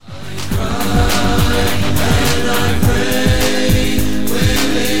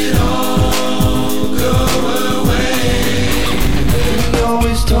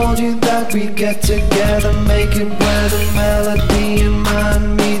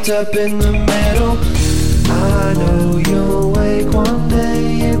up in the middle. I know you'll wake one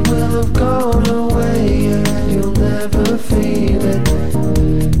day, it will have gone away, and you'll never feel it.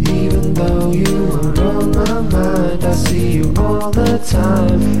 Even though you are on my mind, I see you all the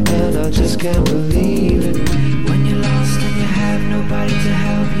time, and I just can't believe it. When you're lost and you have nobody to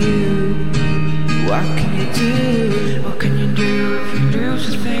help you, what can you do? What can you do if you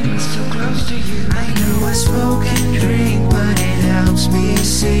lose the thing that's so close to you? I know I smoke and drink, but it helps me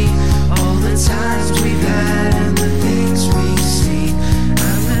see all the times we've had and the things we've seen.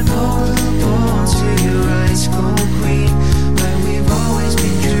 I'm an born to your ice cold queen, where we've always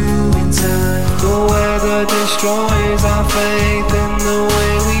been true in time. The weather destroys our faith in the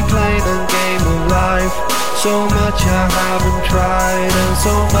way we play the game of life. So much I haven't tried and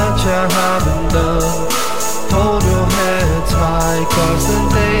so much I haven't done. Hold your heads high, cause the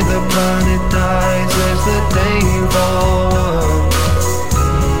day the planet dies is the day you've all won.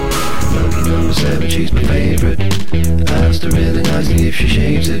 Lucky number 7, she's my favourite. Asked her really nicely if she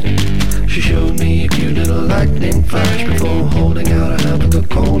shaves it. She showed me a cute little lightning flash before holding out a hand with a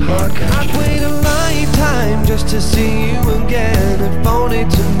cold hard cash. I'd wait a lifetime just to see you again, if only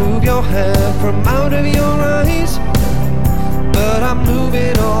to move your hair from out of your eyes. But I'm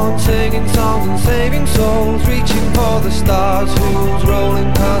moving on, singing songs and saving souls, reaching for the stars, who's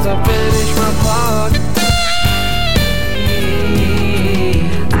rolling cause I finished my part.